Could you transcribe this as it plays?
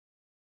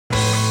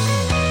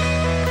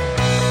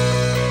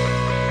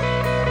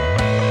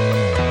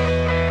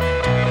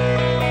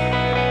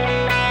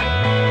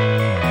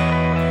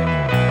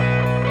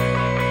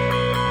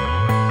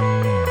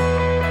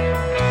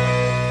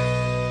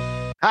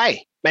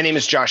Hi, my name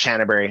is Josh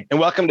Hannaberry, and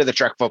welcome to the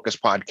Truck Focus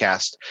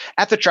Podcast.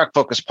 At the Truck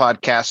Focus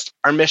Podcast,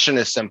 our mission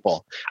is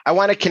simple. I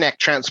want to connect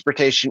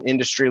transportation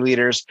industry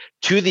leaders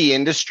to the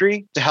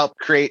industry to help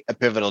create a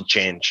pivotal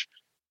change.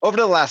 Over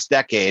the last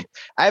decade,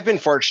 I've been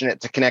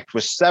fortunate to connect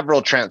with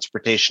several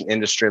transportation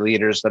industry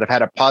leaders that have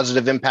had a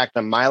positive impact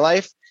on my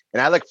life,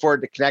 and I look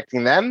forward to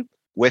connecting them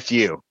with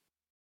you.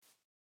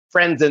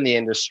 Friends in the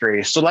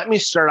industry. So let me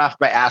start off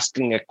by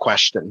asking a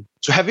question.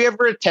 So have you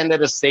ever attended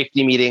a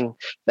safety meeting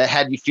that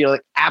had you feel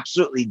like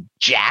absolutely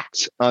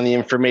jacked on the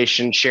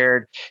information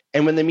shared?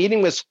 And when the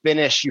meeting was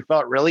finished, you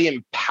felt really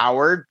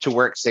empowered to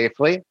work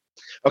safely?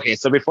 Okay,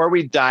 so before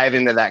we dive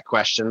into that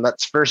question,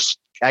 let's first,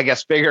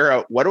 figure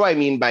out what do I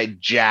mean by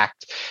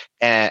jacked?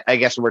 And I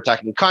guess we're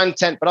talking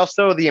content, but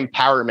also the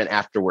empowerment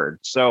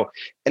afterwards. So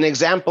an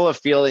example of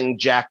feeling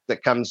jacked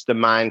that comes to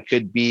mind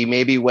could be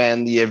maybe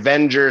when the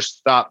Avengers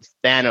stop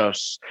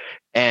Thanos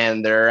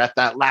and they're at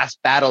that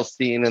last battle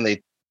scene and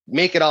they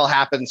make it all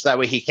happen so that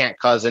way he can't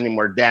cause any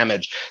more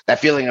damage. That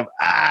feeling of,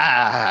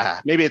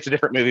 maybe it's a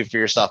different movie for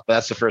yourself, but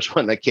that's the first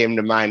one that came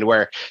to mind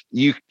where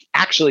you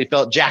actually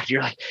felt jacked.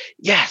 You're like,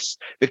 yes,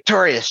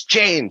 victorious,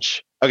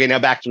 change. Okay, now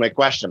back to my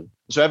question.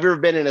 So have you ever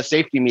been in a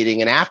safety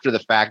meeting and after the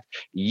fact,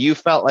 you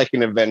felt like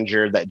an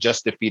Avenger that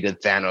just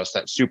defeated Thanos,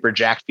 that super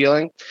jacked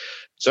feeling?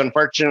 So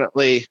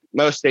unfortunately,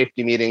 most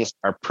safety meetings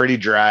are pretty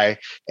dry.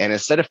 And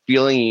instead of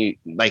feeling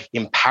like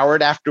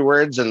empowered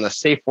afterwards and the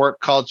safe work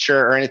culture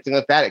or anything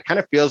like that, it kind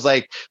of feels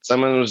like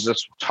someone was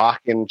just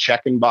talking,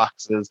 checking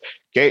boxes.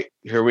 Okay,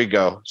 here we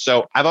go.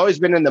 So I've always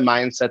been in the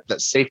mindset that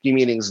safety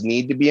meetings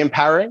need to be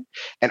empowering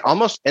and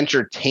almost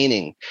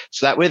entertaining.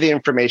 So that way the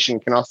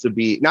information can also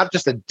be not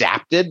just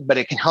adapted, but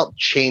it can help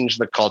change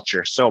the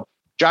culture. So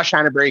Josh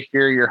Hannaberry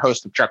here, your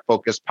host of Truck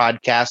Focus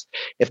Podcast.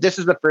 If this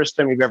is the first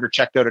time you've ever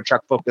checked out a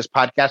Truck Focus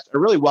Podcast, I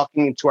really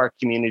welcome you to our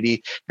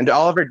community and to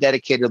all of our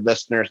dedicated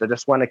listeners. I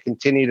just want to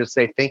continue to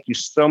say thank you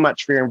so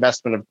much for your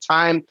investment of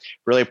time.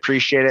 Really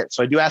appreciate it.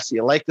 So I do ask that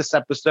you like this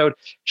episode,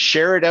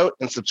 share it out,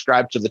 and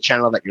subscribe to the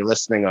channel that you're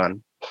listening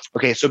on.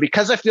 Okay, so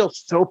because I feel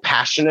so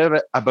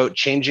passionate about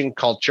changing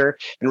culture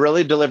and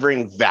really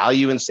delivering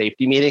value in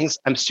safety meetings,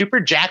 I'm super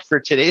jacked for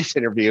today's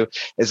interview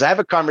as I have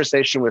a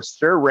conversation with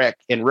Sir Rick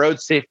and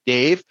Road Safe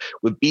Dave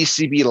with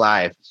BCB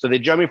Live. So they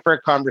joined me for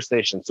a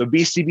conversation. So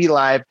BCB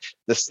Live,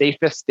 the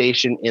safest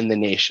station in the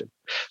nation.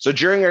 So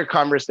during our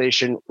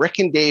conversation, Rick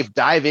and Dave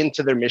dive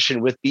into their mission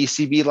with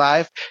BCB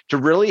Live to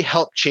really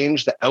help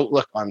change the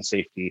outlook on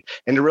safety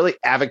and to really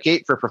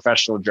advocate for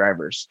professional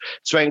drivers.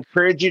 So I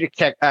encourage you to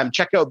check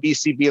out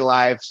BCB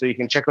Live so you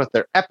can check out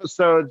their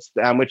episodes,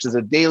 which is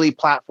a daily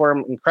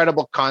platform,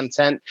 incredible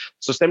content.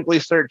 So simply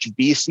search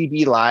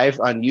BCB Live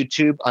on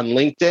YouTube, on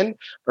LinkedIn,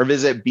 or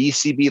visit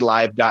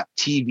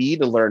bcblive.tv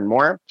to learn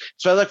more.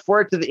 So I look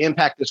forward to the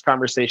impact this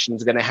conversation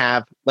is going to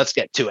have. Let's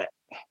get to it.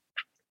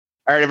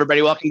 All right,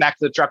 everybody, welcome back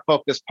to the Truck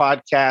Focus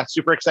Podcast.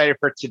 Super excited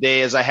for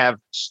today as I have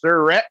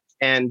Sir Rick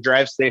and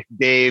Drive Safe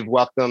Dave.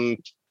 Welcome.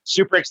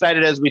 Super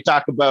excited as we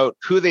talk about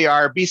who they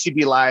are,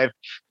 BCB Live,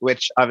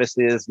 which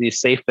obviously is the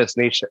safest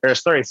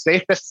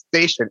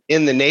station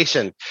in the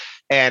nation.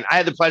 And I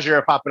had the pleasure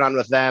of hopping on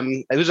with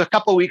them. It was a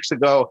couple of weeks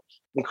ago.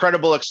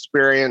 Incredible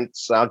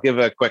experience. I'll give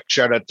a quick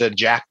shout out to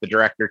Jack, the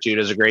director, too.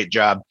 Does a great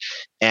job.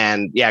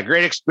 And yeah,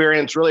 great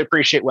experience. Really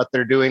appreciate what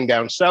they're doing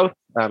down south,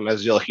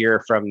 as you'll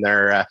hear from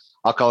their,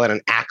 I'll call it an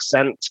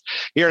accent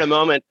here in a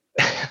moment.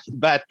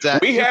 But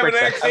we have an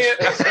accent.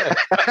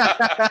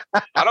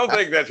 I don't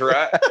think that's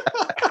right.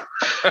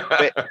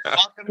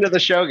 Welcome to the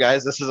show,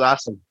 guys. This is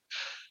awesome.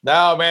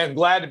 No, man,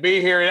 glad to be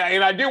here.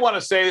 And I do want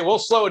to say that we'll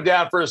slow it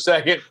down for a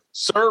second.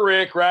 Sir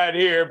Rick right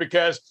here,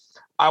 because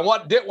I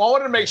wanted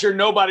to make sure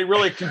nobody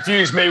really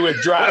confused me with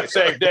Drive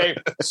Safe Dave.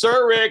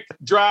 Sir Rick,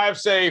 Drive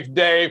Safe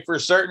Dave for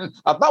certain.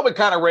 I thought we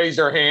kind of raised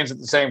our hands at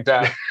the same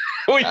time.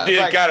 We did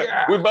like, kind of.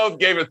 Yeah. We both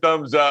gave a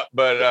thumbs up,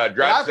 but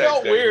Drive Safe. I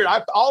felt weird.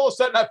 All of a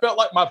sudden, I felt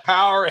like my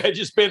power had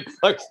just been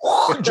like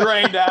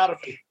drained out of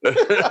me.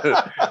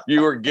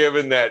 You were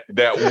given that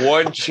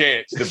one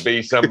chance to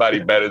be somebody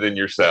better than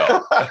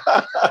yourself.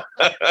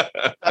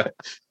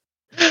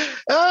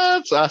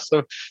 That's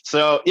awesome.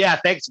 So yeah,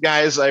 thanks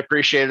guys. I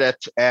appreciate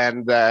it.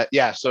 And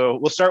so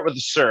we'll start with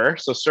the Sir.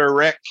 So Sir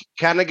Rick,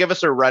 kind of give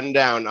us a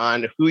rundown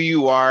on who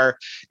you are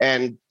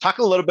and talk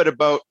a little bit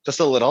about, just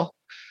a little,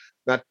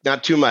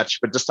 not too much,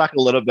 but just talk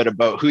a little bit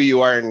about who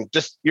you are and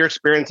just your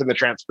experience in the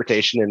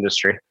transportation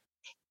industry.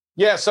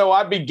 Yeah, so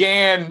I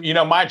began,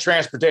 my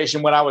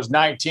transportation when I was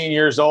 19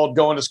 years old,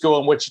 going to school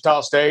in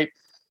Wichita State.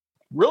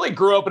 Really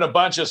grew up in a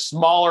bunch of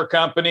smaller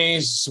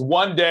companies.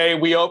 One day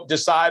we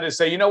decided to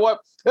say, you know what,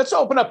 let's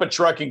open up a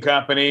trucking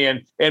company.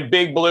 And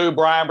Big Blue,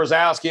 Brian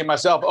Brzezowski, and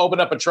myself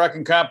opened up a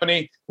trucking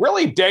company.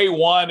 Really day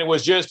one, it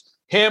was just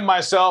him,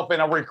 myself,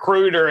 and a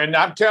recruiter. And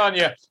I'm telling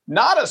you,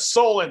 not a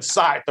soul in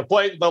sight.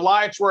 The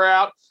lights were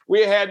out.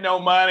 We had no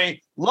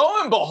money.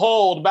 Lo and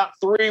behold, about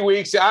 3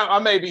 weeks,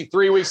 maybe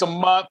 3 weeks, a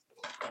month,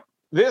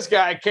 this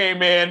guy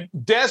came in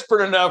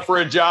desperate enough for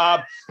a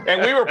job,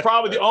 and we were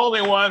probably the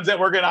only ones that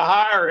were going to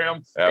hire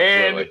him.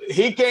 Absolutely. And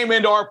he came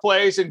into our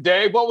place. And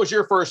Dave, what was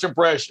your first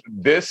impression?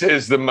 This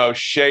is the most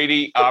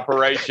shady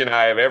operation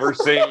I have ever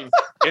seen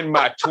in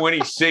my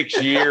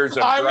 26 years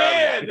of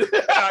driving. In.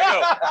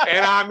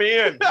 And I'm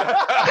in.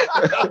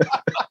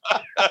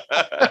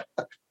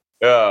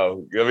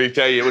 Oh, let me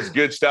tell you, it was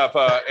good stuff.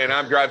 And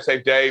I'm Drive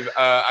Safe Dave.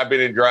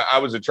 I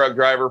was a truck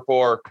driver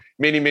for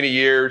many, many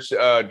years.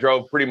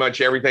 Drove pretty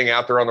much everything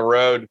out there on the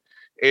road,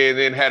 and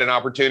then had an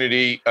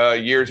opportunity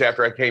years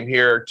after I came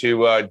here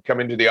to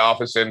come into the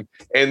office, and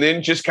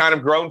then just kind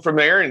of grown from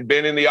there, and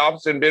been in the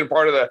office and been a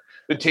part of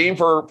the team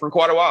for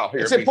quite a while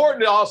here. It's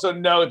important to also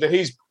note that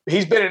he's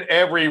been in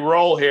every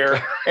role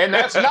here, and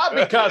that's not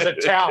because of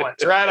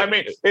talent, right? I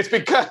mean, it's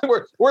because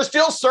we're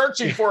still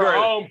searching for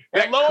a home,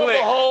 and lo and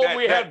behold,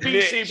 we have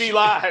BCB niche.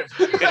 Live.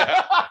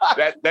 Yeah,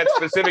 that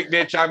specific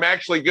niche I'm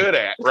actually good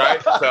at,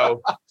 right?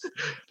 So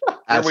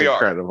that's here we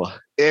incredible. are.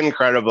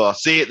 Incredible.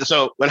 See,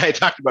 so when I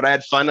talked about I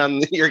had fun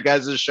on your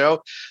guys'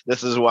 show,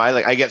 this is why.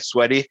 Like, I get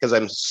sweaty because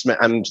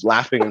I'm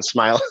laughing and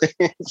smiling.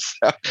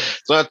 so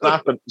it's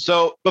awesome.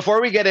 So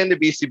before we get into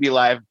BCB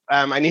Live,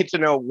 I need to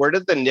know, where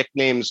did the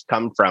nicknames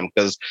come from?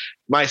 Because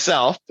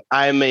myself,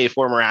 I'm a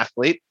former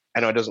athlete. I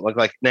know it doesn't look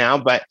like it now,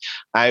 but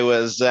I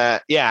was,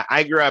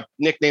 I grew up,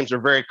 nicknames are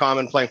very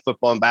common playing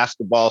football and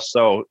basketball.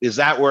 So is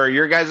that where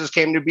your guys'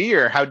 came to be,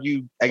 or how do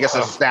you,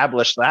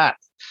 establish that?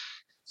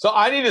 So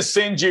I need to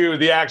send you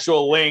the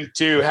actual link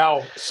to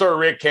how Sir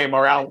Rick came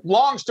around.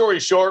 Long story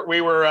short,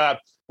 we were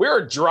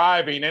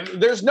driving, and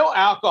there's no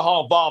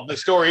alcohol involved in the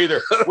story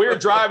either. We were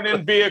driving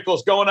in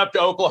vehicles going up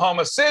to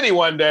Oklahoma City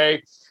one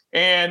day,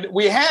 and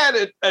we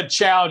had a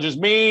challenge. It's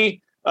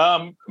me,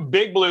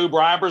 Big Blue,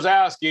 Brian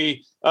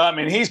Brzezowski,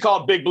 and he's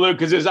called Big Blue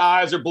because his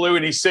eyes are blue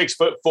and he's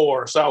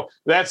 6'4". So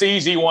that's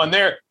easy one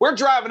there. We're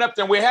driving up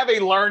there, and we have a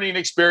learning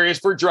experience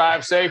for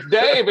Drive Safe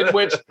Dave, in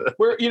which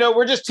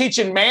we're just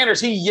teaching manners.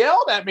 He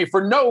yelled at me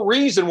for no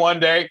reason one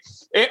day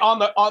on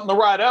the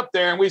ride up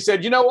there, and we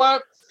said, you know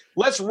what?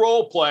 Let's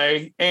role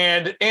play.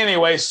 And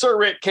anyway, Sir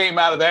Rick came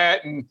out of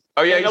that, and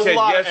he said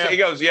yes. He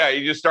goes, yeah.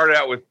 He just started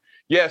out with,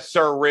 yes,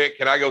 Sir Rick.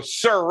 And I go,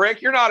 Sir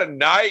Rick, you're not a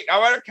knight.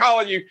 I'm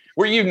calling you.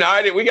 We're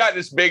united. We got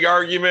this big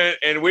argument,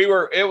 and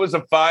it was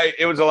a fight.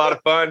 It was a lot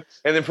of fun.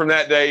 And then from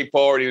that day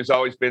forward, he was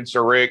always been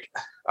Sir Rick.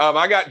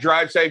 I got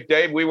Drive Safe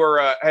Dave. We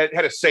were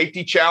had a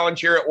safety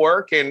challenge here at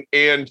work,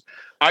 and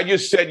I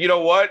just said, you know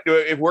what?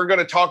 If we're going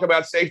to talk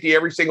about safety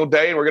every single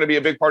day, and we're going to be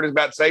a big part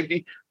about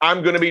safety,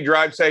 I'm going to be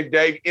Drive Safe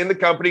Dave in the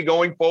company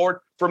going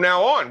forward. From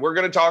now on, we're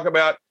going to talk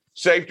about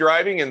safe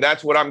driving, and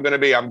that's what I'm going to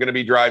be. I'm going to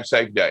be Drive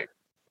Safe Dave.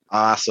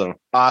 Awesome.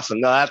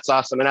 No, that's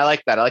awesome. And I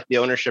like that. I like the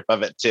ownership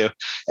of it too.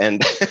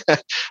 And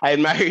I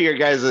admire your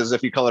guys'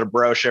 if you call it a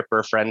broship or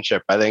a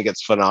friendship. I think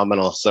it's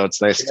phenomenal. So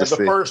it's nice to see.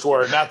 The first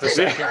word, not the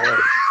second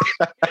word.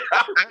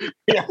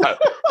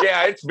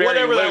 Yeah, it's very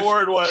whatever that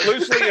word was.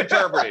 Loosely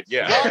interpreted.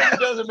 Yeah. As long as it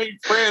doesn't mean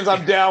friends,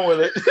 I'm down with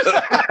it.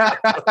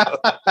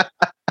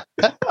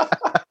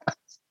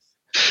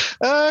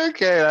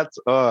 Okay, that's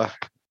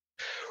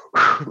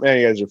man,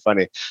 you guys are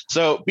funny.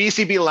 So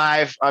BCB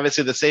Live,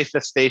 obviously the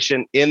safest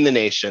station in the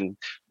nation.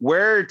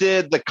 Where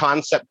did the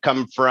concept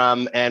come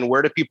from, and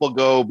where do people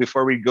go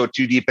before we go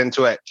too deep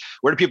into it?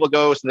 Where do people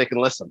go so they can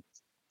listen?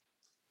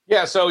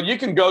 Yeah, so you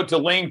can go to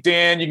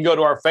LinkedIn, you can go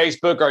to our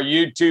Facebook, our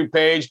YouTube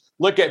page,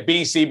 look at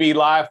BCB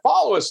Live,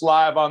 follow us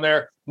live on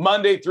there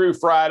Monday through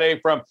Friday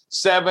from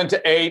 7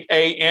 to 8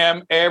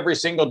 a.m. every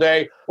single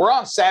day. We're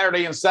on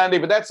Saturday and Sunday,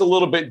 but that's a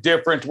little bit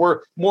different. We're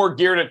more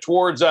geared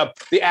towards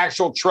the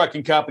actual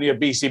trucking company of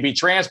BCB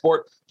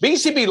Transport.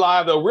 BCB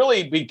Live, though,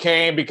 really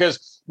became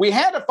because we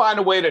had to find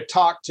a way to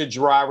talk to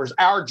drivers,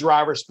 our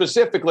drivers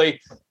specifically,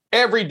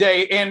 every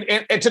day,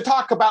 and to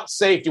talk about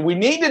safety. We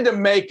needed to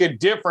make a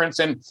difference.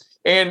 And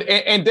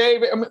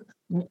Dave,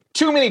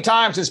 too many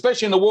times,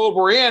 especially in the world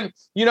we're in,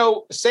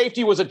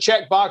 safety was a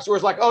checkbox where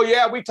it's like, oh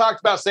yeah, we talked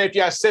about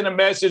safety. I sent a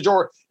message,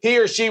 or he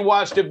or she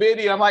watched a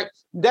video. I'm like,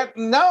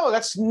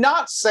 that's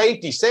not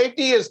safety.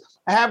 Safety is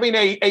having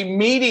a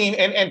meeting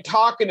and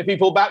talking to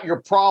people about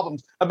your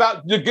problems,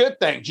 about the good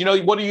things.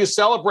 What do you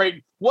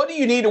celebrate? What do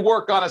you need to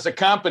work on as a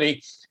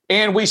company?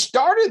 And we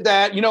started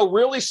that,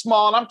 really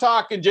small. And I'm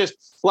talking just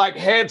like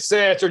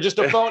headsets or just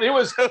a phone. It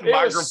was so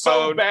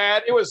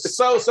bad. It was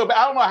so bad.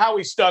 I don't know how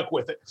we stuck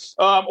with it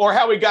or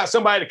how we got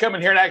somebody to come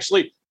in here and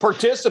actually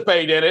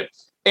participate in it.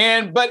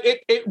 But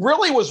it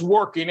really was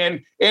working.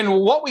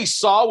 And what we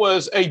saw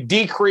was a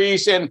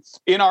decrease in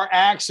our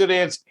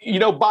accidents,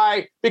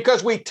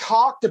 because we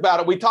talked about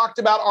it. We talked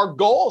about our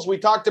goals. We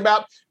talked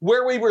about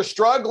where we were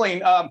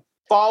struggling,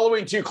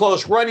 following too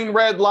close, running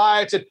red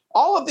lights, and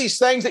all of these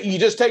things that you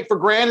just take for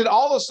granted.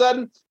 All of a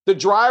sudden, the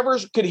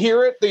drivers could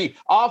hear it, the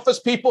office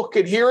people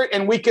could hear it,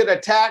 and we could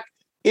attack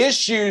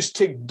issues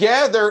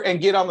together and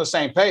get on the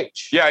same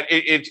page. Yeah,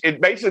 it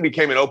basically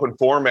became an open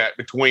format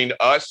between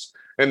us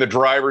and the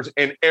drivers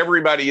and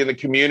everybody in the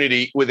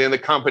community within the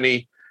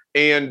company.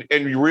 And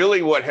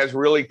really what has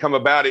really come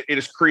about, it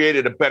has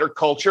created a better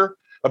culture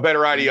a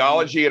better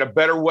ideology, and a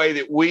better way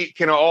that we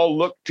can all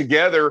look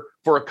together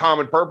for a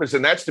common purpose,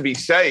 and that's to be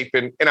safe.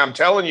 And I'm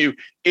telling you,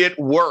 it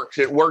works.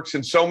 It works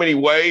in so many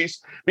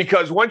ways,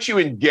 because once you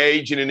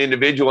engage in an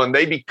individual and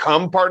they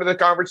become part of the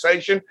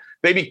conversation,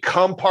 they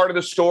become part of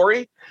the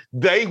story,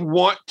 they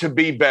want to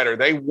be better.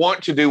 They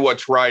want to do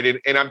what's right.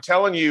 And I'm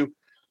telling you,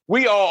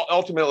 we all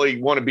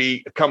ultimately want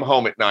to come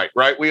home at night,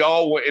 right? We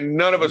all, and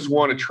none of us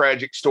want a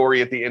tragic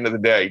story at the end of the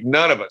day.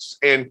 None of us.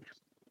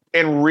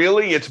 And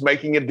really, it's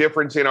making a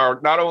difference in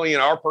not only in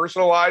our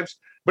personal lives,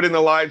 but in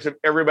the lives of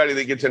everybody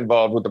that gets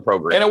involved with the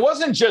program. And it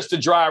wasn't just the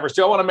drivers,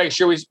 too. I want to make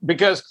sure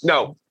because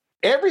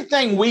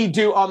everything we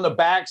do on the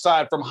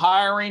backside, from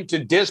hiring to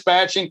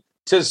dispatching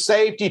to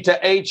safety to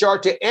HR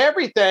to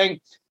everything,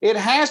 it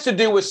has to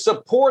do with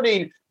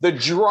supporting the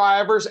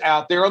drivers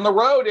out there on the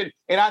road.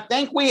 And I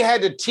think we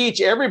had to teach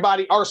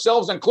everybody,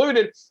 ourselves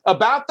included,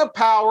 about the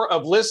power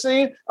of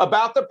listening,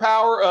 about the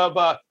power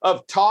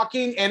of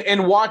talking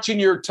and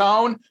watching your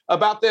tone,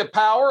 about the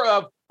power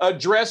of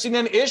addressing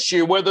an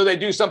issue, whether they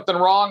do something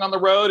wrong on the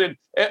road, and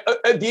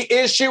the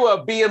issue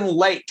of being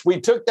late.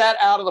 We took that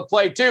out of the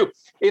play too.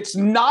 It's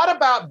not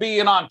about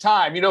being on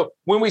time. You know,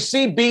 when we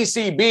see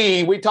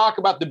BCB, we talk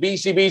about the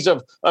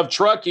BCBs of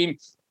trucking.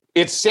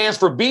 It stands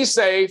for be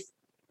safe,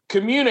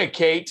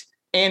 communicate,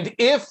 and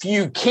if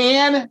you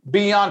can,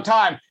 be on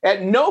time.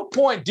 At no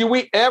point do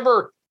we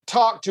ever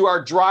talk to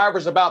our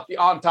drivers about the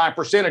on-time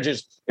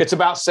percentages. It's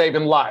about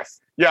saving life.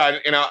 Yeah,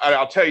 and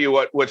I'll tell you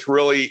what's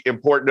really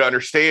important to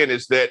understand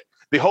is that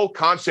the whole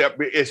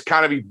concept is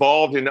kind of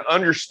evolved into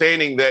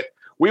understanding that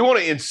we want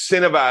to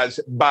incentivize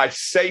by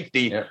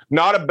safety,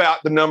 not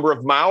about the number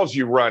of miles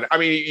you run. I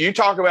mean, you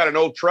talk about an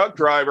old truck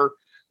driver.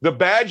 The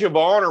badge of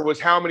honor was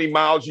how many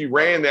miles you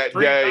ran that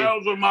day.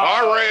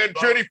 I ran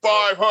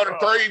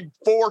 2,500,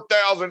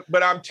 4,000.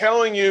 But I'm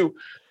telling you,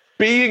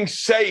 being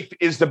safe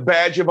is the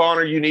badge of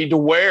honor you need to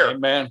wear.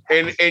 Amen.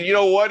 And you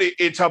know what?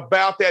 It's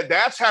about that.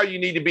 That's how you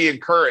need to be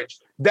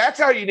encouraged. That's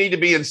how you need to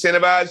be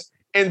incentivized.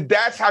 And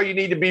that's how you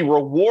need to be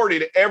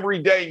rewarded every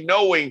day,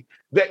 knowing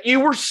that you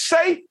were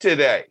safe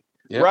today.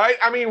 Yep. Right?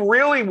 I mean,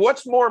 really,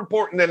 what's more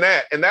important than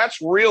that? And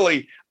that's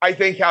really, I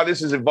think, how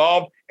this has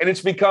evolved. And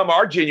it's become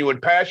our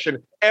genuine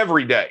passion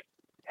every day.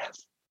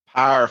 Yes.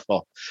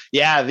 Powerful.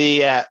 Yeah,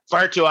 the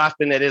far too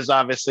often it is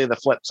obviously the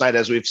flip side,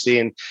 as we've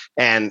seen.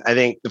 And I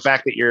think the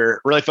fact that you're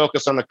really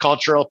focused on the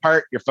cultural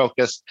part, you're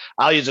focused,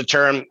 I'll use a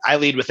term, I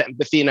lead with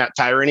empathy, not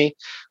tyranny,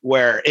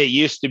 where it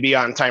used to be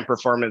on-time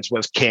performance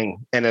was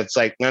king. And it's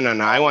like, no,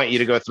 I want you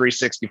to go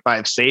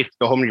 365 safe,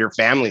 go home to your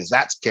families.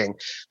 That's king.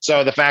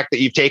 So the fact that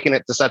you've taken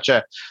it to such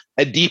a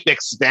deep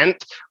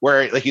extent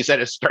where, like you said,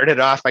 it started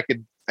off, I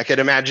could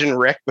imagine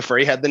Rick before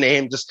he had the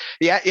name, just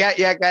yeah,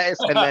 guys.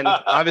 And then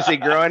obviously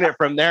growing it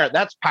from there.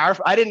 That's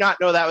powerful. I did not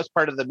know that was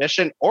part of the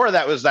mission, or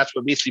that's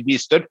what BCB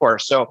stood for.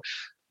 So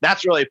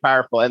that's really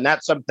powerful. And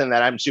that's something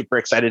that I'm super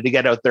excited to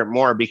get out there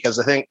more, because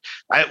I think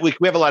we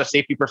have a lot of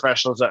safety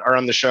professionals that are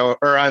on the show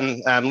or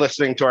on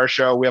listening to our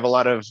show. We have a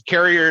lot of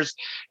carriers.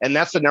 And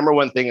that's the number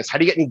one thing, is how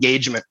do you get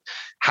engagement?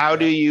 How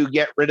do you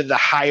get rid of the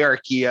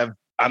hierarchy of,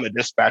 I'm a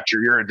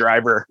dispatcher, you're a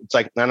driver? It's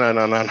like, no.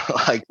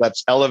 Like,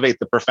 let's elevate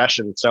the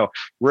profession. So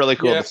really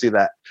cool to see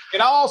that.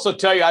 And I'll also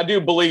tell you, I do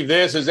believe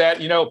this is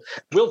that,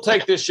 we'll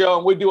take this show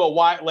and we do a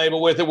white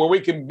label with it where we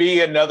can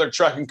be another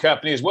trucking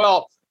company as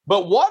well.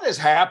 But what has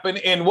happened,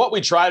 and what we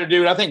try to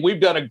do, and I think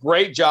we've done a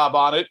great job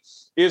on it,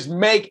 is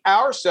make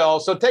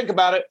ourselves, so think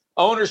about it,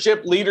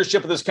 ownership,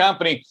 leadership of this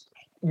company,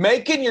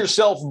 making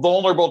yourself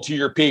vulnerable to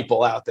your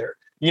people out there.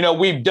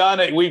 We've done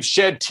it. We've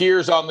shed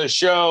tears on the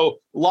show,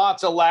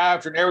 lots of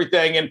laughter and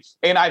everything.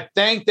 And I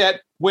think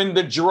that when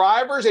the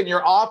drivers and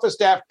your office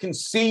staff can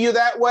see you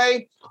that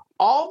way,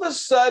 all of a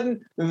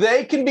sudden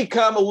they can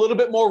become a little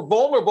bit more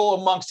vulnerable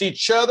amongst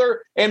each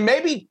other and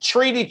maybe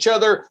treat each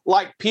other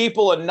like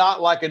people and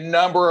not like a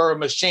number or a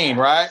machine,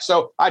 right?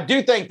 So I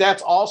do think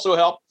that's also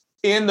helped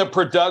in the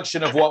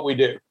production of what we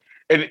do.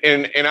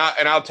 And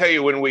I'll tell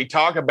you, when we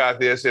talk about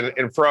this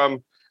and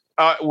from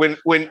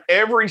when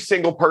every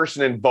single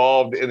person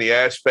involved in the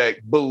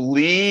aspect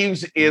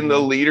believes in the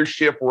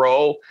leadership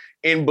role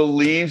and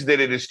believes that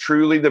it is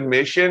truly the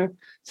mission,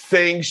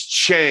 things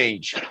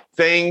change,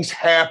 things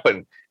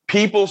happen.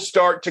 People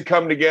start to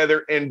come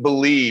together and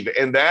believe.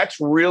 And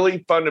that's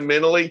really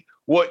fundamentally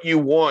what you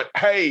want.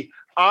 Hey,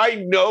 I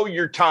know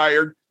you're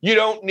tired. You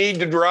don't need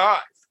to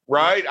drive,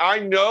 right? I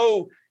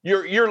know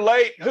you're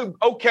late.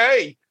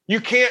 Okay,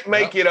 you can't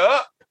make it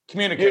up.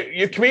 Communicate.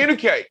 You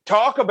communicate.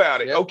 Talk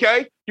about it. Yep.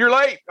 Okay, you're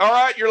late. All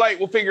right, you're late.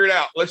 We'll figure it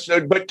out.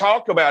 But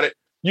talk about it.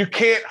 You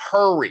can't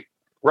hurry,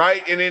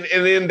 right? And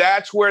then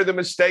that's where the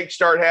mistakes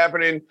start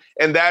happening,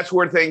 and that's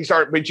where things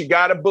start. But you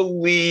got to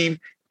believe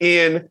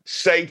in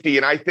safety,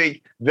 and I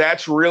think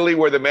that's really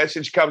where the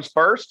message comes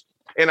first.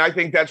 And I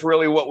think that's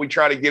really what we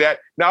try to get at.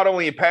 Not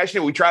only in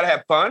passionate, we try to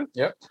have fun.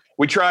 Yep.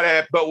 We try to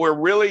have, but we're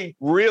really,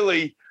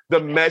 really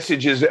the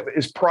message is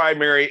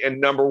primary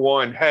and number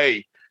one.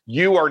 Hey,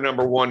 you are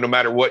number one no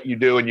matter what you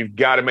do, and you've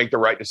got to make the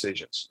right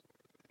decisions.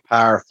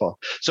 Powerful.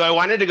 So I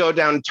wanted to go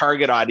down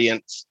target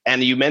audience,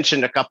 and you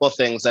mentioned a couple of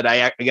things that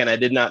I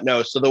did not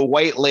know. So the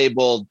white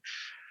labeled,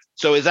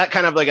 so is that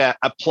kind of like a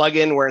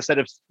plug-in where instead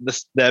of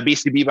the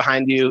BCB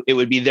behind you, it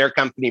would be their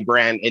company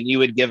brand, and you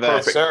would give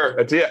Perfect. Sir.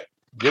 That's it.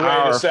 You're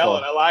ready to sell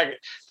it. I like it.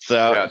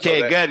 So,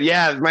 okay, good.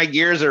 Yeah, my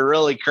gears are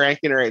really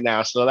cranking right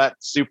now. So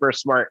that's super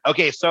smart.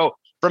 Okay, so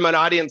from an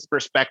audience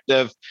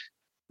perspective,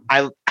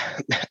 I'm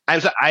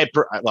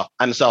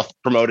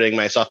self-promoting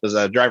myself as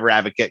a driver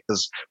advocate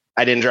because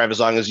I didn't drive as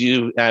long as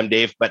you,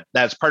 Dave, but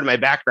that's part of my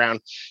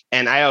background.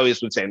 And I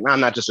always would say, no, I'm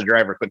not just a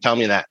driver, but tell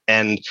me that.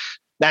 And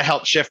that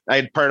helped shift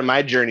part of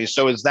my journey.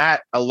 So is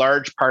that a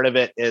large part of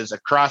it is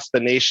across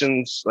the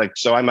nations? Like,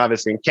 so I'm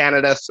obviously in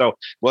Canada. So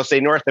we'll say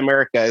North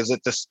America. Is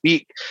it to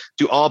speak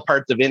to all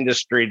parts of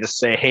industry to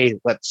say, hey,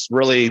 let's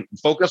really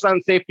focus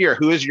on safety, or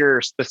who is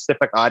your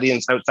specific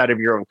audience outside of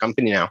your own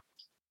company now?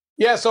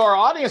 Yeah, so our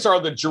audience are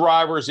the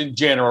drivers in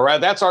general, right?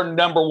 That's our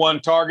number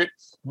one target.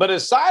 But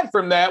aside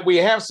from that, we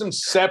have some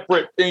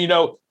separate, kind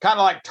of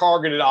like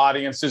targeted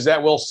audiences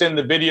that we'll send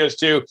the videos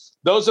to.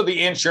 Those are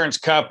the insurance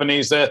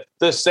companies,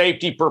 the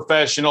safety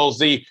professionals,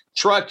 the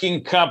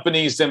trucking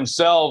companies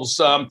themselves,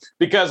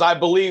 because I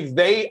believe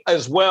they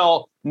as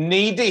well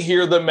need to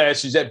hear the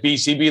message that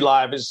BCB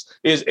Live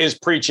is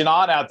preaching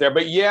on out there.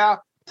 But yeah,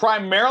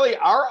 primarily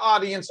our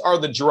audience are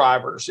the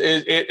drivers.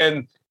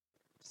 And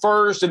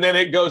first, and then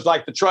it goes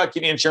like the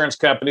trucking insurance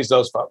companies,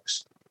 those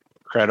folks.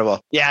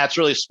 Incredible. Yeah, it's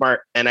really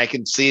smart. And I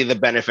can see the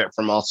benefit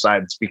from all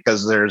sides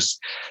because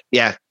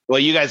well,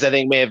 you guys, I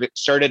think, may have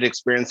started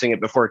experiencing it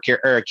before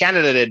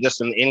Canada did, just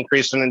an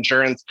increase in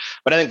insurance.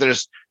 But I think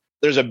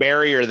there's a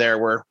barrier there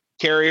where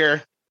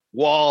carrier,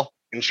 wall,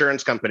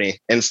 insurance company,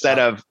 instead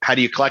of how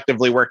do you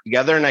collectively work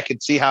together. And I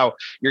could see how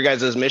your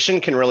guys' mission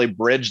can really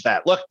bridge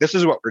that. Look, this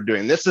is what we're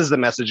doing. This is the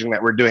messaging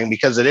that we're doing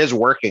because it is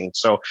working.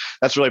 So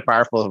that's really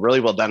powerful.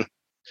 Really well done.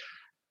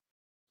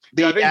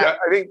 I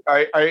think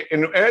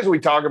and as we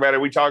talk about it,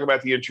 we talk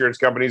about the insurance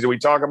companies and we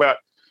talk about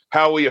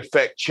how we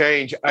affect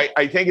change.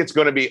 I think it's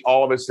going to be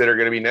all of us that are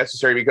going to be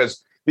necessary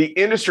because the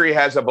industry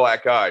has a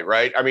black eye,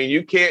 right? I mean,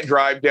 you can't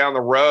drive down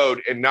the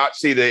road and not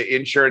see the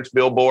insurance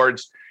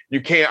billboards.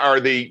 You can't, or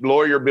the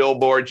lawyer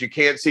billboards. You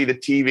can't see the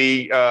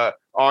TV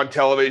on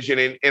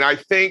television. And I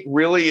think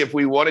really, if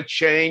we want to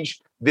change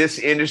this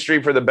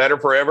industry for the better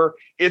forever,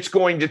 it's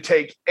going to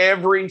take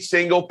every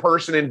single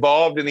person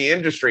involved in the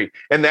industry.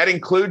 And that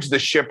includes the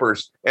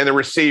shippers and the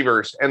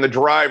receivers and the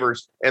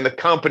drivers and the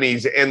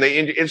companies. And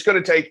it's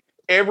going to take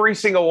every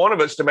single one of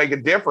us to make a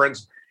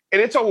difference.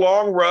 And it's a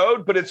long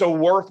road, but it's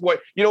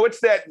it's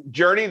that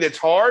journey that's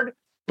hard,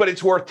 but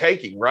it's worth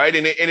taking, right?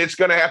 And it's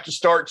going to have to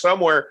start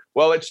somewhere.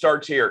 Well, it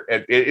starts here.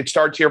 It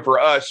starts here for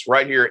us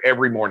right here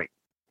every morning.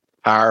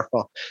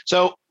 Powerful.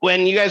 So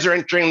when you guys are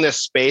entering this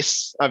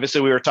space,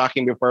 obviously we were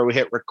talking before we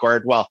hit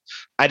record. Well,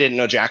 I didn't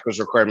know Jack was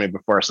recording me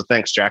before. So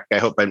thanks, Jack. I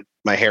hope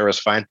my hair was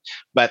fine.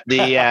 But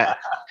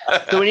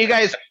so when you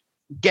guys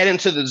get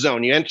into the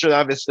zone, you enter,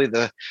 obviously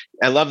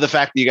I love the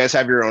fact that you guys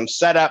have your own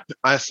setup.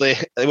 Honestly,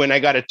 when I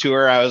got a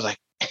tour, I was like,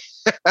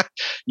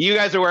 you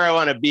guys are where I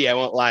want to be. I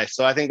won't lie.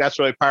 So I think that's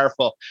really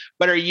powerful.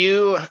 But are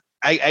you,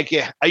 I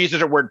use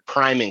the word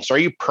priming. So are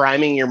you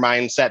priming your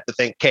mindset to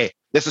think, okay,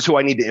 this is who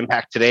I need to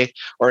impact today?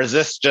 Or is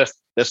this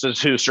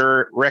is who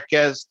Sir Rick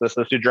is? This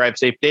is who Drive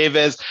Safe Dave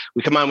is?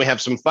 We come on, we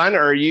have some fun.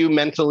 Or are you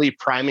mentally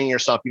priming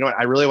yourself? You know what?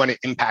 I really want to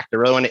impact. I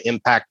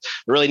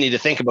really need to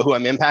think about who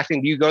I'm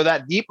impacting. Do you go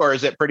that deep? Or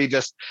is it pretty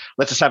just,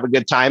 let's just have a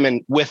good time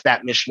and with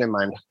that mission in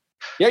mind?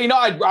 Yeah,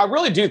 I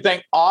really do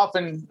think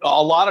often,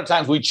 a lot of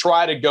times we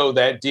try to go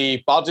that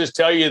deep. I'll just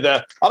tell you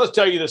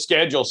the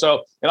schedule.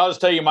 So, and I'll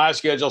just tell you my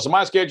schedule. So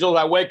my schedule,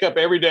 I wake up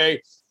every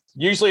day,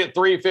 usually at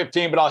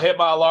 3:15, but I'll hit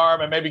my alarm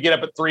and maybe get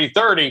up at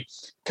 3:30,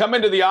 come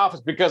into the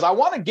office because I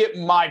want to get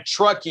my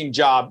trucking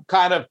job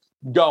kind of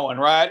going,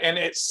 right? And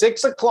at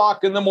 6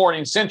 o'clock in the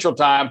morning, Central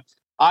Time,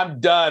 I'm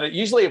done.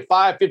 Usually at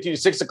 5:50 to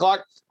 6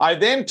 o'clock, I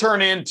then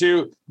turn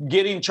into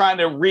trying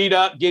to read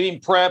up,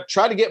 getting prepped,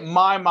 try to get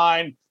my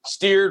mind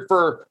steered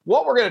for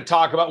what we're going to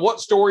talk about. What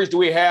stories do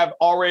we have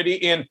already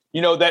in,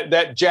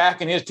 that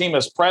Jack and his team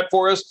has prepped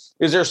for us?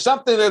 Is there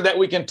something that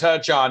we can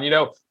touch on?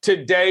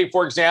 Today,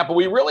 for example,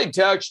 we really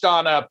touched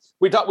on,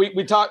 we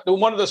talked,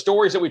 one of the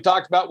stories that we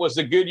talked about was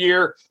the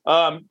Goodyear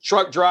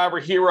truck driver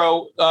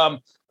hero,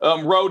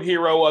 road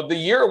hero of the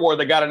year award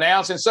that got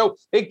announced. And so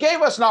it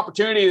gave us an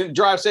opportunity to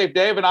Drive Safe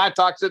Dave and I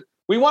talked that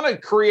we want to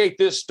create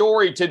this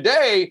story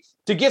today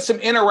to get some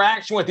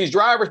interaction with these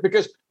drivers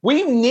because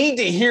we need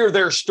to hear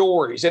their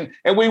stories and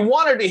we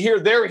wanted to hear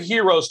their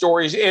hero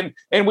stories. And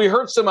we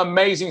heard some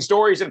amazing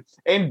stories.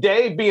 And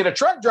Dave, being a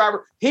truck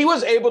driver, he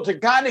was able to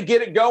kind of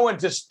get it going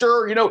to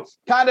stir,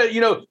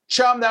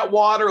 chum that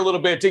water a little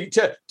bit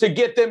to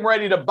get them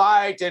ready to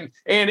bite. And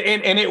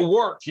it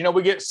worked.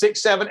 We get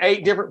 6, 7,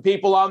 8 different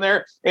people on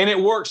there and it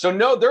works. So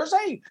no,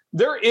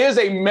 there is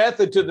a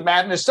method to the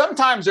madness.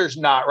 Sometimes there's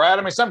not, right?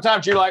 I mean,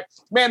 sometimes you're like,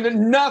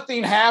 man,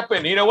 nothing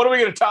happened. What are we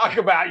going to talk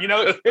about?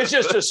 It's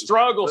just a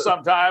struggle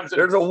sometimes. times.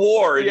 There's a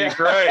war in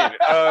Ukraine.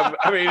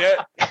 I mean,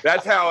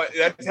 that's how.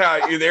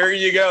 There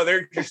you go.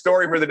 There's your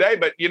story for the day.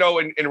 But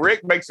and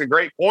Rick makes a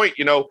great point.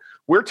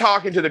 We're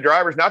talking to the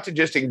drivers not to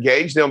just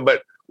engage them,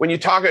 but when you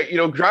talk,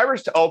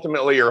 drivers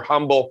ultimately are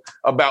humble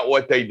about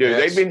what they do. Yes.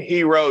 They've been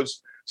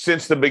heroes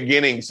since the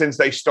beginning, since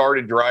they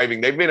started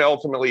driving. They've been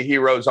ultimately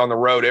heroes on the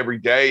road every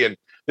day, and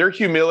their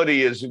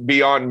humility is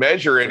beyond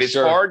measure. And it's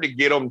hard to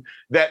get them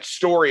that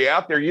story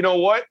out there. You know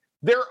what?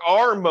 There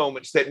are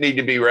moments that need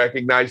to be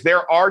recognized.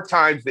 There are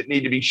times that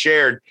need to be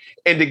shared.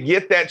 And to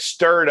get that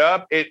stirred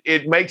up,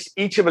 it makes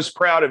each of us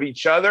proud of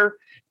each other,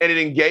 and it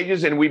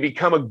engages, and we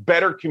become a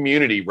better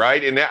community,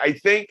 right? And I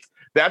think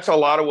that's a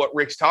lot of what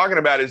Rick's talking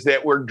about, is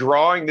that we're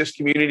drawing this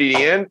community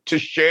in to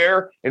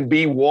share and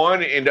be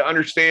one, and to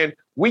understand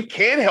we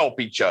can help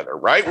each other,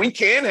 right? We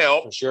can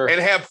help and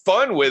have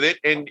fun with it.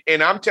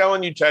 And I'm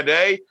telling you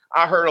today,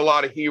 I heard a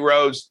lot of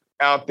heroes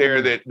out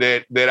there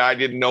that I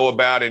didn't know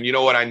about. And you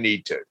know what? I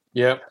need to.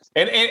 Yeah.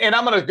 And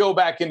I'm going to go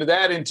back into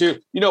that,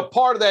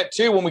 part of that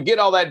too, when we get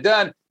all that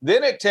done,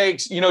 then it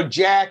takes,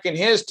 Jack and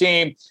his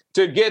team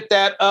to get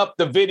that up,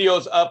 the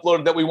videos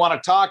uploaded that we want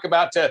to talk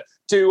about to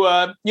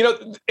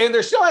and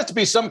there still has to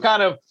be some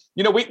kind of,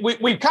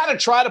 we kind of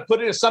try to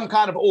put it in some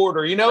kind of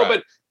order,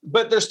 right.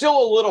 But there's still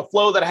a little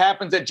flow that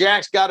happens that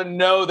Jack's got to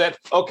know that,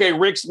 okay,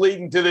 Rick's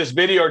leading to this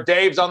video or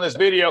Dave's on this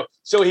video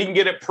so he can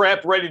get it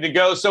prepped, ready to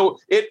go. So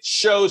it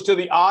shows to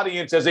the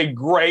audience as a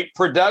great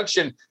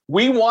production.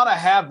 We want to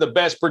have the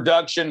best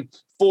production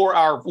for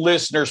our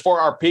listeners, for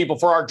our people,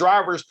 for our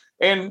drivers.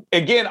 And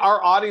again,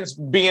 our audience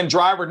being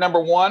driver number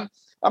one,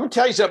 I'm going to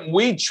tell you something.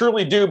 We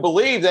truly do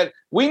believe that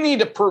we need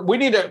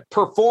to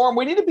perform.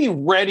 We need to be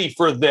ready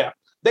for them.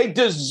 They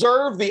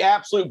deserve the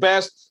absolute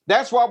best.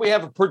 That's why we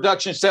have a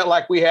production set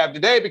like we have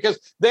today, because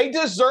they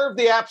deserve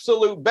the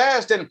absolute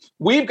best. And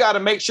we've got to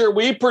make sure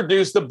we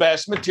produce the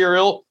best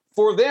material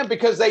for them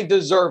because they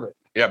deserve it.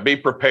 Yeah, be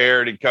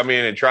prepared and come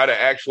in and try to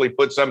actually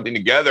put something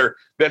together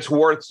that's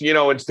worth,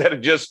 instead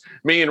of just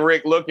me and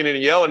Rick looking and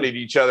yelling at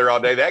each other all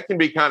day. That can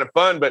be kind of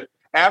fun, but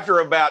after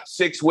about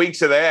 6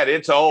 weeks of that,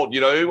 it's old.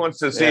 Who wants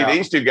to see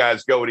these two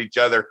guys go at each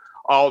other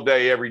all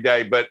day, every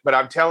day? But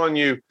I'm telling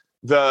you,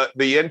 the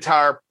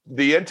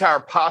entire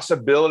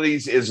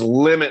possibilities is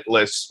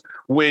limitless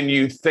when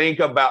you think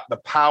about the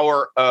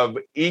power of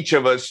each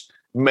of us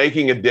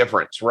making a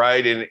difference,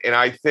 right? And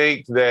I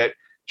think that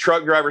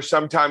truck drivers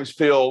sometimes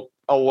feel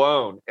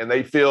alone, and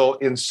they feel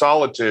in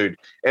solitude,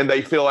 and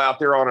they feel out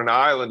there on an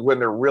island when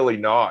they're really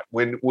not.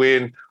 When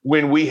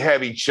we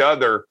have each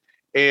other.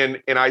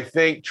 And I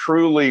think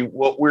truly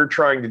what we're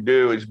trying to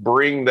do is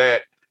bring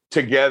that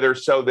together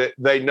so that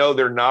they know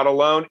they're not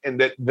alone, and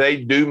that they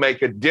do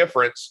make a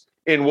difference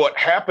in what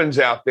happens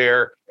out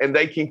there, and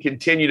they can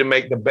continue to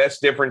make the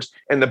best difference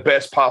and the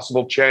best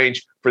possible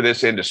change for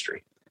this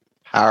industry.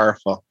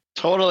 Powerful.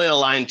 Totally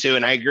aligned too.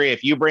 And I agree.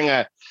 If you bring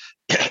a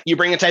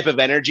type of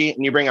energy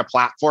and you bring a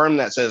platform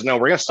that says, no,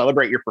 we're going to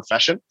celebrate your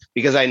profession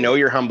because I know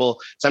you're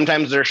humble.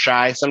 Sometimes they're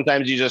shy.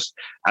 Sometimes you just,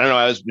 I don't know.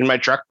 I was in my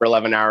truck for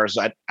 11 hours.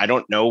 I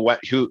don't know I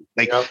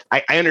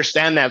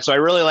understand that. So I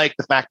really like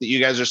the fact that you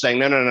guys are saying,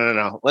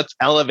 no. Let's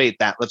elevate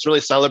that. Let's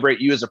really celebrate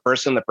you as a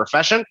person, the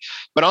profession,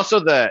 but also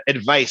the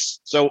advice.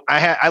 So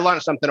I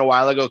launched something a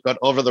while ago called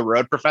Over the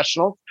Road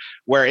Professional,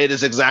 where it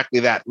is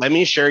exactly that. Let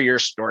me share your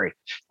story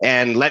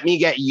and let me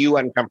get you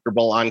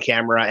uncomfortable on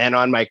camera and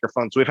on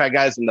microphones. We've had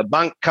guys in the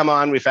bunk come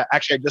on. I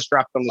just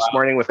dropped them this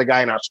morning with a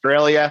guy in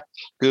Australia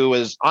who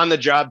was on the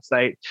job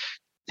site.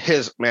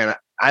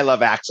 I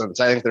love accents.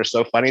 I think they're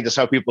so funny, just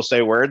how people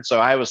say words. So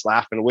I was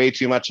laughing way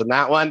too much on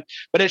that one,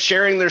 but it's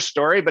sharing their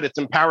story, but it's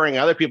empowering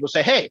other people to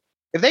say, hey,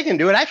 if they can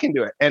do it, I can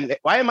do it. And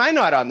why am I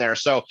not on there?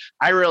 So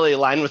I really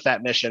align with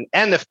that mission.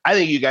 And I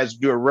think you guys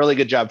do a really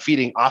good job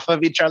feeding off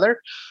of each other,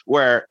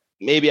 where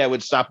maybe I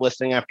would stop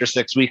listening after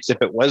 6 weeks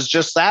if it was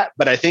just that.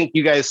 But I think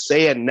you guys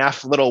say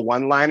enough little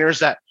one-liners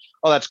that,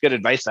 oh, that's good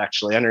advice,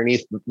 actually,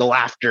 underneath the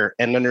laughter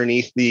and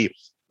underneath the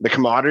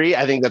commodity.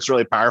 I think that's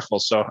really powerful.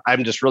 So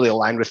I'm just really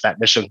aligned with that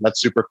mission. That's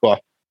super cool.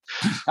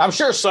 I'm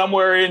sure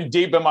somewhere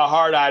deep in my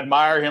heart, I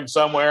admire him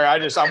somewhere.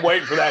 I'm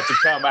waiting for that to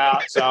come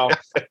out. So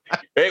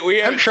hey, we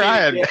haven't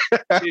seen it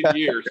in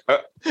years.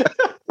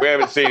 We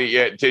haven't seen it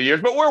yet in 10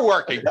 years, but we're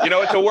working.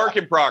 It's a work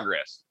in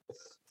progress.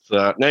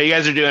 So, no, you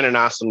guys are doing an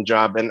awesome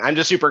job. And I'm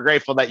just super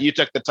grateful that you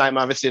took the time,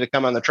 obviously, to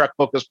come on the Truck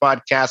Focus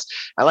podcast.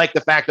 I like the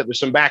fact that there's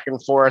some back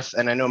and forth.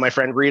 And I know my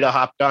friend Rita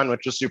hopped on,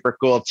 which was super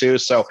cool, too.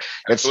 So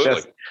it's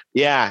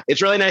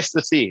really nice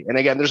to see. And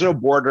again, there's no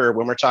border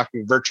when we're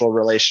talking virtual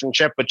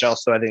relationship, which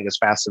also I think is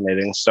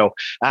fascinating. So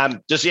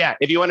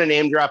if you want to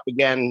name drop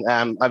again,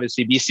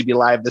 obviously BCB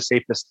Live, the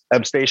safest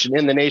station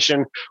in the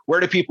nation, where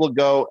do people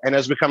go? And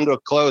as we come to a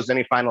close,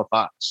 any final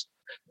thoughts?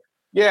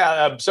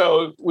 Yeah,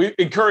 so we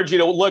encourage you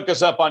to look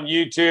us up on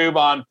YouTube,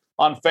 on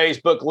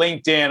Facebook,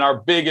 LinkedIn,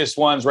 our biggest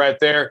ones right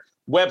there.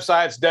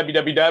 Websites,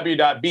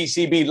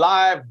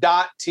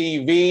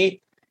 www.bcblive.tv.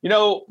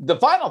 The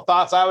final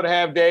thoughts I would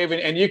have, Dave,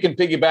 and you can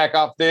piggyback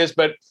off this,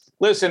 but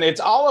listen, it's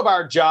all of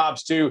our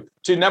jobs to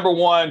number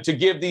one, to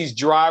give these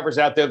drivers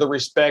out there the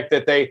respect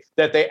that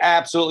they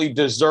absolutely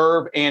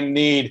deserve and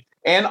need,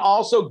 and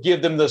also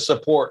give them the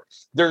support.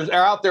 They're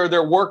out there,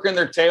 they're working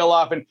their tail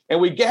off,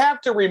 and we have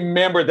to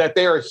remember that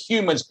they are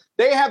humans.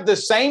 They have the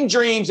same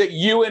dreams that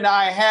you and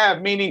I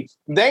have, meaning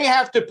they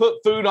have to put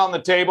food on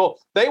the table.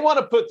 They want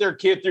to put their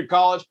kid through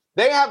college.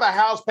 They have a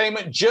house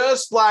payment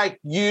just like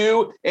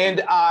you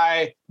and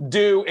I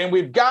do, and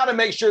we've got to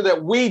make sure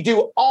that we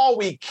do all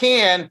we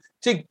can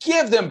to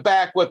give them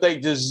back what they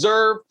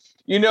deserve.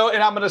 You know,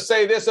 and I'm going to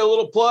say this, a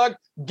little plug,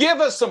 give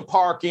us some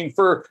parking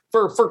for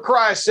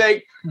Christ's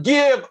sake.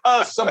 Give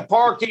us some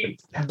parking,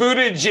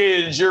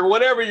 Buttigieg, or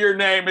whatever your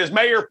name is,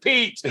 Mayor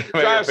Pete.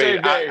 Mayor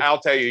Pete, I'll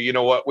tell you, you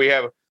know what, we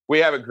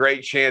have a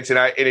great chance. And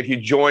if you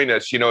join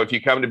us, you know, if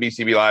you come to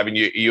BCB Live and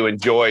you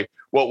enjoy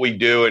what we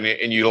do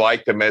and you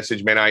like the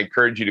message, man, I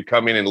encourage you to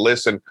come in and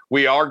listen.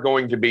 We are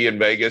going to be in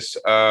Vegas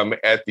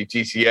at the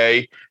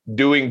TCA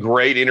doing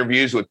great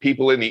interviews with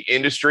people in the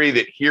industry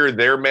that hear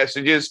their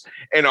messages.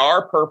 And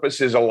our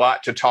purpose is a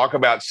lot to talk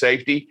about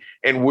safety.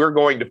 And we're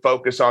going to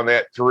focus on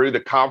that through the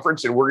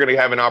conference. And we're going to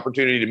have an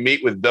opportunity to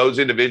meet with those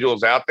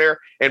individuals out there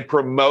and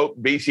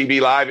promote BCB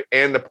Live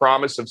and the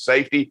promise of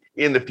safety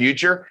in the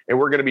future. And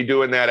we're going to be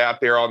doing that out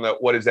there on the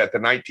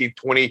 19th,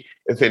 20th,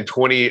 and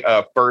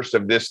 21st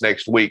of this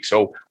next week.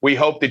 So we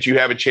hope that you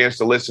have a chance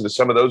to listen to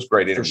some of those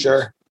great interviews.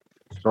 For sure.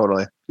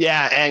 Totally.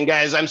 Yeah. And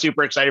guys, I'm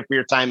super excited for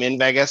your time in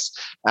Vegas.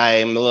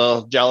 I'm a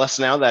little jealous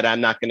now that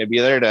I'm not going to be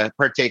there to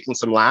partake in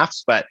some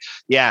laughs. But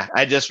yeah,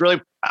 I just really,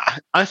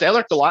 honestly, I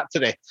learned a lot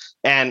today.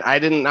 And I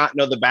did not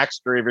know the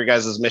backstory of your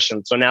guys'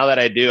 mission. So now that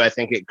I do, I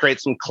think it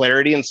creates some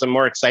clarity and some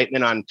more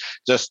excitement on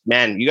just,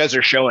 man, you guys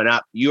are showing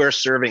up. You are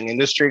serving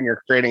industry and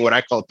you're creating what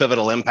I call a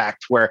pivotal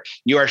impact, where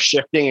you are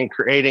shifting and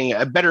creating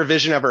a better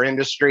vision of our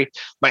industry.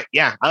 But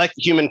yeah, I like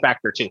the human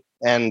factor too.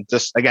 And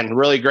just, again,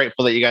 really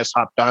grateful that you guys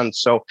hopped on.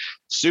 So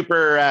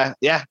super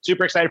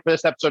excited for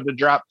this episode to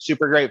drop.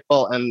 Super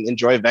grateful, and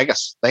enjoy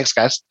Vegas. Thanks,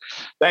 guys.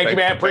 Thank you,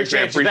 man.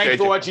 Appreciate you. Thank you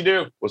for what you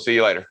do. We'll see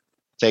you later.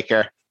 Take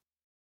care.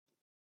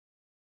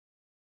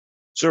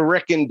 So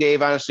Rick and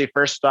Dave, honestly,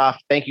 first off,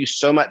 thank you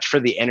so much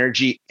for the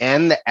energy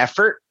and the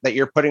effort that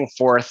you're putting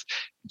forth,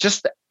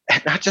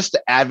 not just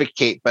to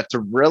advocate, but to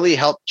really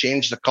help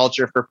change the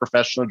culture for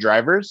professional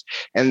drivers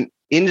and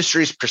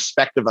industry's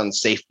perspective on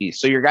safety.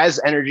 So your guys'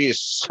 energy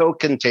is so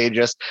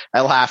contagious.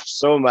 I laughed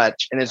so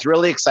much, and it's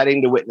really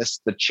exciting to witness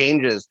the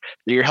changes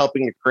that you're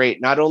helping to create,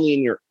 not only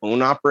in your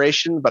own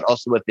operation, but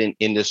also within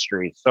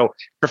industry. So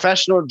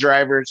professional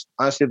drivers,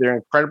 honestly, they're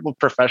incredible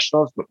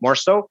professionals, but more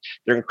so,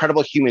 they're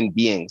incredible human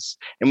beings.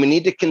 And we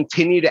need to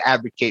continue to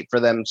advocate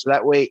for them. So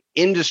that way,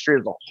 industry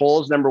as a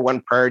whole's number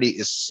one priority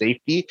is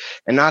safety,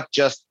 and not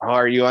just, oh,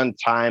 are you on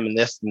time and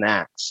this and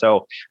that.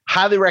 So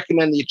highly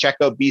recommend that you check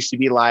out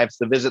BCB Live.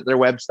 So visit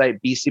their website,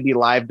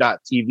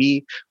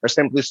 bcblive.tv, or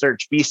simply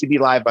search BCB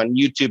Live on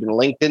YouTube and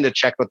LinkedIn to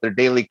check out their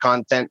daily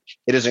content.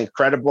 It is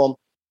incredible.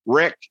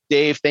 Rick,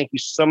 Dave, thank you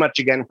so much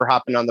again for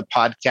hopping on the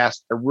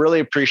podcast. I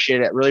really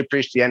appreciate it. Really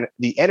appreciate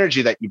the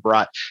energy that you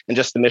brought and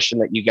just the mission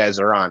that you guys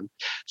are on.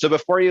 So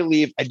before you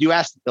leave, I do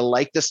ask that you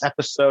like this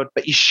episode,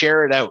 but you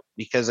share it out,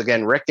 because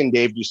again, Rick and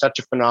Dave do such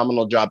a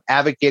phenomenal job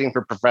advocating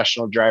for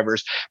professional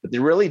drivers, but they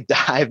really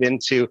dive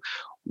into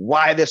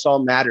why this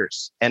all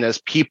matters, and as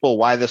people,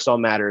 why this all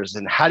matters,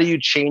 and how do you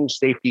change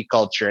safety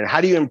culture, and how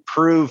do you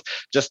improve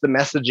just the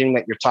messaging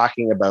that you're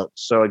talking about.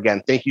 So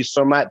again, thank you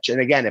so much. And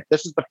again, if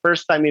this is the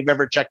first time you've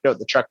ever checked out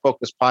the Truck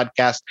Focus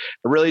podcast,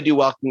 I really do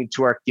welcome you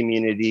to our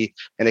community,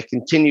 and a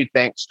continued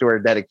thanks to our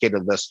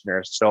dedicated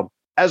listeners. So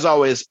as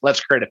always, let's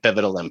create a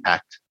pivotal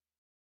impact.